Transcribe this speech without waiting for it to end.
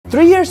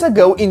3 years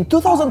ago, in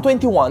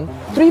 2021,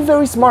 three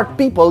very smart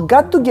people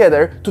got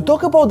together to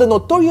talk about the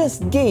notorious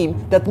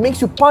game that makes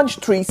you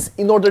punch trees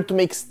in order to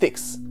make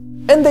sticks.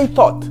 And they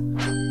thought,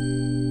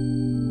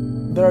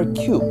 there are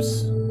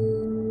cubes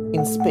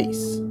in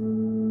space.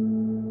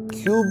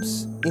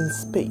 Cubes in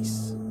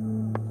space.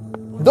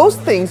 Those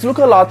things look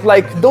a lot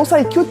like those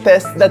IQ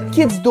tests that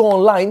kids do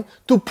online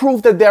to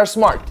prove that they are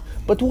smart.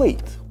 But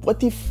wait,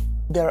 what if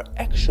they're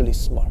actually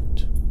smart?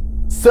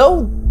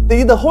 So, they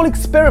did a whole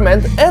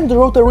experiment and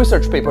wrote a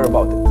research paper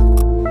about it.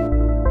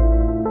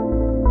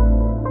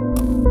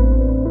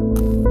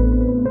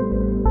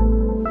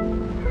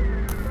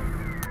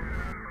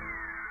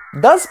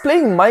 Does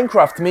playing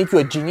Minecraft make you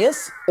a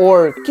genius?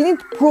 Or can it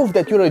prove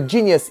that you're a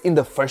genius in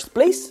the first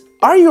place?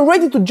 Are you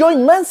ready to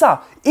join Mensa?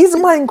 Is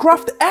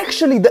Minecraft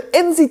actually the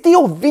NCT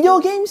of video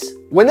games?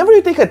 Whenever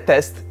you take a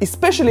test,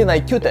 especially an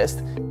IQ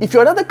test, if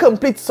you're not a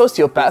complete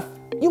sociopath,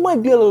 you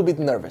might be a little bit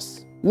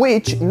nervous.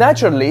 Which,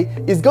 naturally,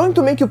 is going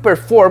to make you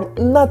perform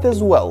not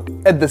as well.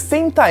 At the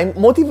same time,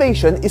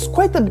 motivation is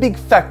quite a big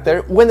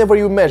factor whenever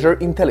you measure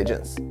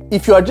intelligence.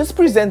 If you are just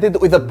presented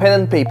with a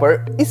pen and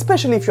paper,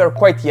 especially if you are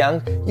quite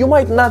young, you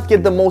might not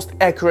get the most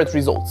accurate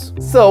results.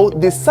 So,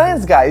 these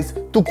science guys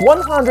took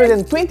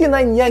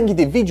 129 young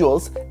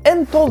individuals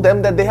and told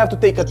them that they have to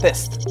take a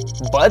test,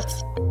 but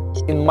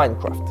in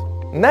Minecraft.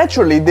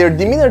 Naturally, their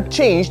demeanor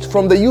changed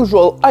from the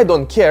usual "I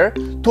don't care"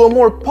 to a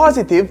more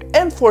positive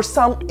and for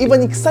some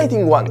even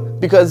exciting one,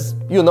 because,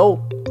 you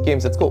know,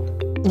 games at school.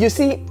 You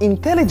see,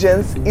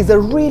 intelligence is a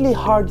really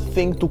hard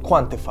thing to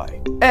quantify.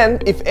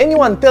 And if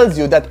anyone tells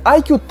you that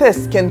IQ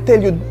tests can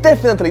tell you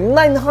definitely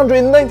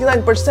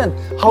 999%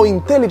 how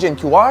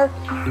intelligent you are,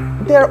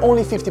 they are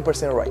only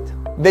 50% right.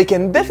 They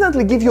can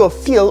definitely give you a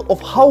feel of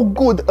how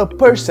good a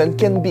person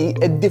can be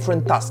at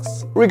different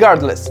tasks.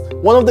 Regardless,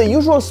 one of the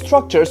usual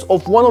structures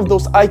of one of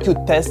those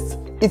IQ tests,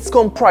 it's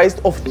comprised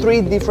of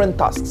three different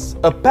tasks: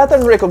 a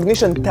pattern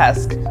recognition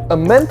task, a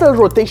mental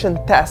rotation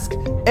task,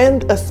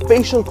 and a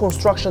spatial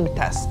construction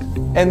task.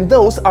 And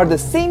those are the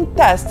same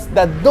tasks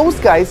that those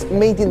guys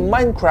made in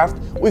Minecraft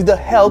with the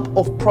help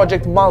of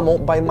Project Malmo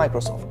by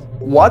Microsoft.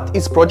 What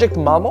is Project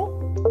Malmo?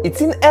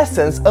 It's in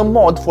essence a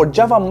mod for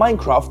Java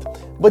Minecraft,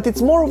 but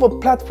it's more of a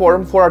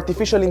platform for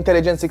artificial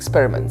intelligence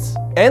experiments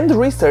and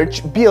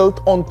research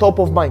built on top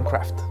of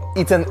Minecraft.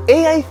 It's an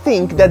AI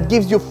thing that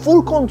gives you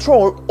full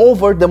control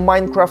over the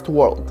Minecraft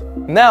world.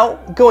 Now,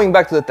 going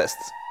back to the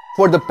tests.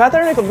 For the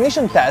pattern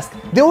recognition task,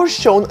 they were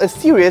shown a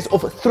series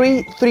of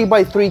three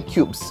 3x3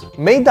 cubes,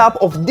 made up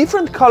of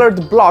different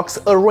colored blocks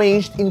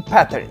arranged in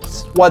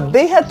patterns. What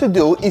they had to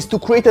do is to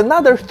create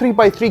another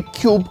 3x3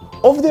 cube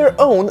of their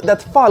own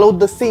that followed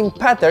the same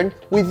pattern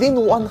within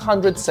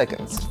 100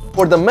 seconds.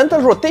 For the mental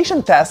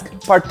rotation task,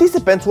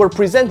 participants were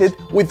presented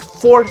with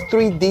 4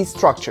 3D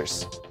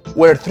structures,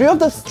 where 3 of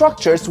the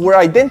structures were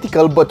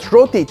identical but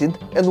rotated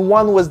and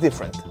 1 was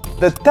different.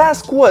 The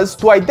task was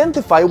to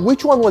identify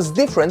which one was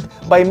different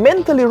by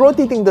mentally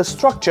rotating the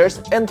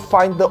structures and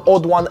find the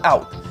odd one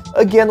out,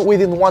 again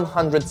within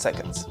 100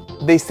 seconds.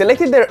 They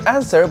selected their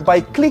answer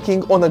by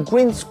clicking on a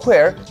green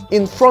square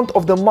in front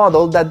of the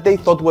model that they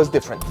thought was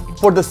different.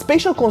 For the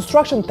spatial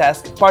construction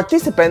task,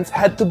 participants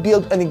had to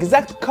build an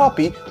exact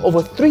copy of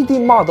a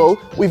 3D model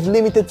with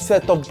limited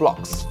set of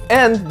blocks.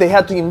 And they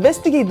had to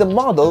investigate the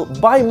model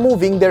by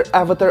moving their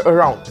avatar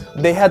around.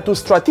 They had to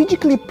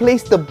strategically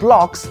place the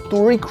blocks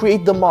to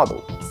recreate the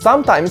model,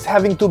 sometimes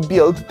having to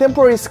build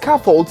temporary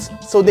scaffolds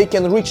so they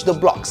can reach the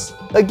blocks.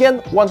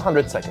 Again,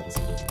 100 seconds.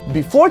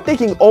 Before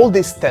taking all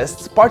these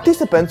tests,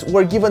 participants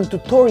were given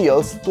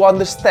tutorials to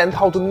understand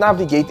how to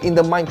navigate in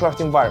the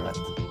Minecraft environment.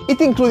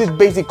 It included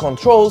basic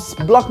controls,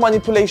 block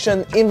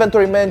manipulation,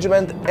 inventory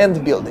management,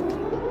 and building.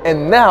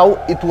 And now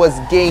it was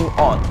game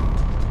on.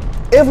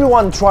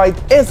 Everyone tried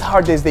as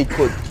hard as they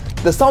could.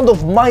 The sound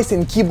of mice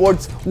and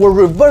keyboards were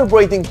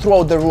reverberating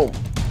throughout the room.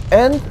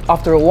 And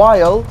after a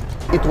while,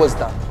 it was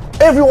done.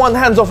 "Everyone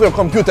hands off your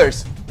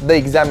computers!" the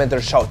examiner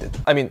shouted.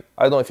 I mean,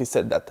 I don't know if he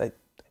said that,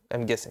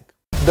 I'm guessing.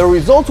 The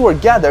results were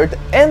gathered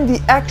and the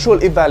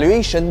actual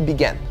evaluation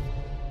began.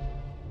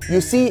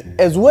 You see,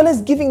 as well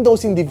as giving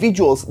those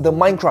individuals the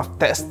Minecraft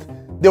test,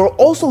 they were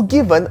also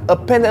given a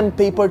pen and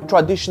paper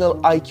traditional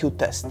IQ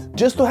test,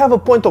 just to have a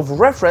point of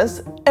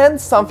reference and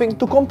something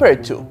to compare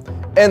it to.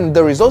 And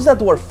the results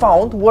that were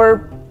found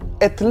were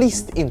at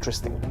least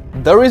interesting.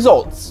 The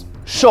results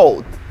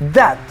showed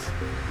that,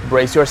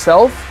 brace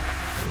yourself,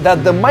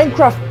 that the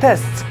Minecraft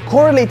tests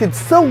correlated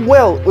so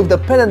well with the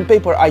pen and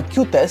paper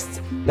IQ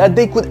tests that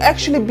they could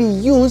actually be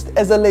used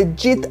as a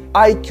legit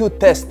IQ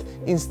test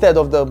instead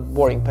of the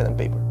boring pen and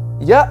paper.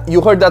 Yeah,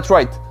 you heard that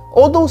right.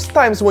 All those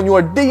times when you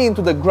are digging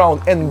into the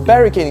ground and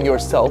barricading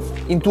yourself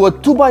into a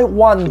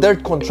 2x1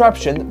 dirt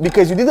contraption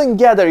because you didn't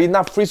gather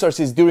enough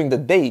resources during the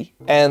day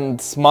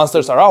and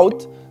monsters are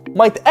out,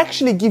 might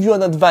actually give you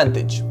an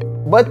advantage.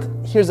 But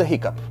here's a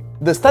hiccup.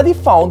 The study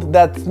found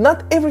that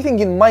not everything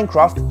in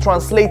Minecraft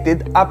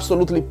translated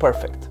absolutely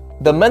perfect.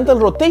 The mental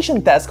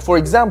rotation task, for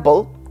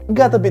example,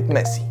 got a bit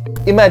messy.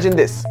 Imagine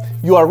this,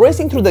 you are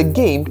racing through the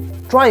game,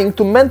 trying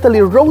to mentally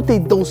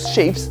rotate those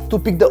shapes to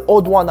pick the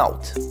odd one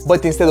out.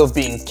 But instead of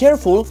being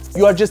careful,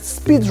 you are just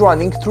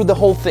speedrunning through the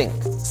whole thing.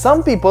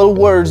 Some people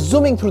were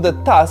zooming through the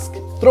task,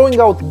 throwing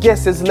out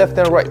guesses left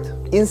and right,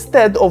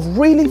 instead of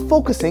really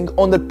focusing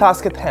on the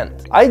task at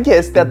hand. I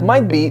guess that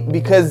might be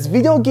because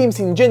video games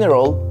in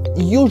general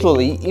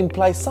usually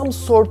imply some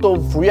sort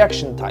of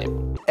reaction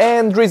time,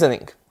 and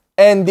reasoning,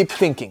 and deep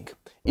thinking.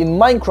 In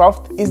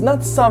Minecraft is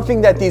not something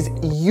that is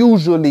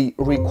usually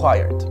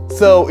required.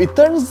 So it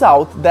turns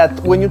out that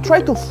when you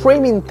try to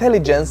frame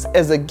intelligence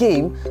as a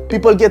game,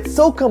 people get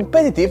so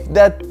competitive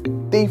that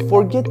they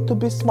forget to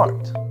be smart.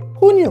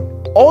 Who knew?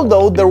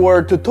 Although there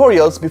were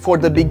tutorials before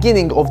the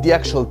beginning of the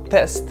actual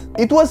test,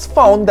 it was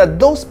found that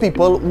those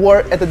people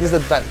were at a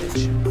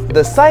disadvantage.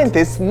 The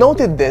scientists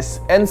noted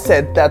this and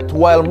said that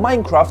while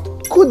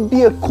Minecraft could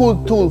be a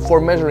cool tool for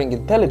measuring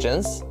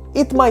intelligence,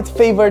 it might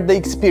favor the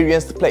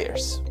experienced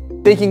players.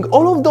 Taking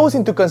all of those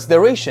into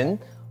consideration,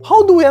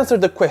 how do we answer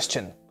the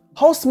question,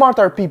 how smart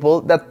are people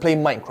that play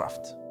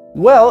Minecraft?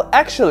 Well,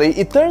 actually,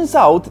 it turns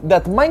out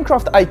that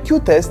Minecraft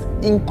IQ test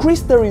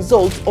increased the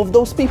results of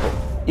those people,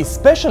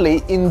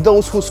 especially in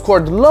those who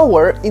scored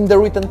lower in the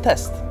written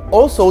test.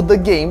 Also, the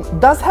game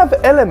does have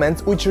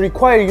elements which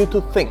require you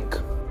to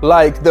think,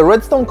 like the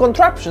redstone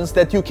contraptions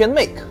that you can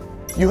make.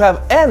 You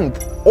have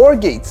AND, OR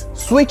gates,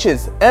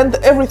 switches, and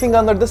everything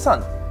under the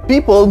sun.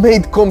 People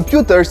made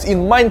computers in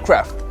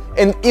Minecraft,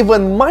 and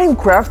even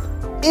Minecraft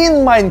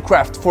in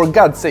Minecraft, for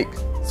God's sake.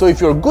 So if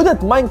you're good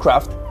at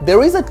Minecraft,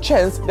 there is a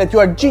chance that you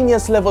are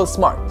genius level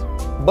smart.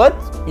 But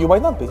you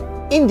might not be.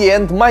 In the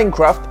end,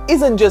 Minecraft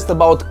isn't just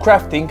about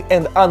crafting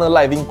and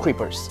unaliving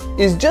creepers.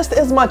 It's just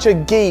as much a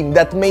game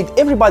that made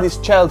everybody's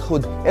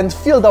childhood and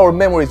filled our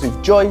memories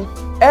with joy,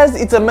 as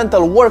it's a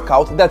mental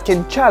workout that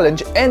can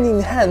challenge and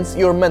enhance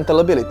your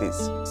mental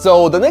abilities.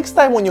 So the next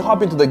time when you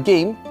hop into the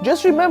game,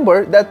 just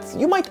remember that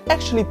you might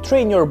actually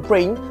train your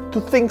brain to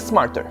think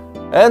smarter.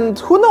 And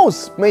who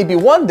knows, maybe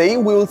one day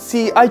we will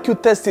see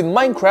IQ tests in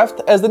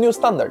Minecraft as the new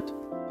standard.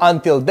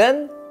 Until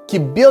then,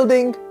 keep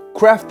building,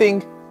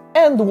 crafting,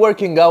 and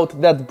working out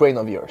that brain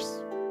of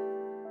yours.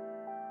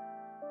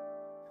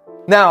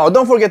 Now,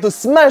 don't forget to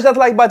smash that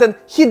like button,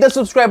 hit the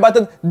subscribe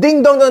button,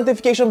 ding dong the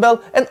notification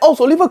bell, and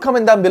also leave a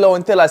comment down below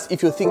and tell us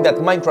if you think that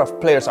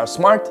Minecraft players are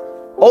smart.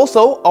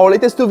 Also, our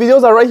latest 2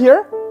 videos are right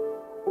here.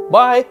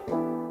 Bye!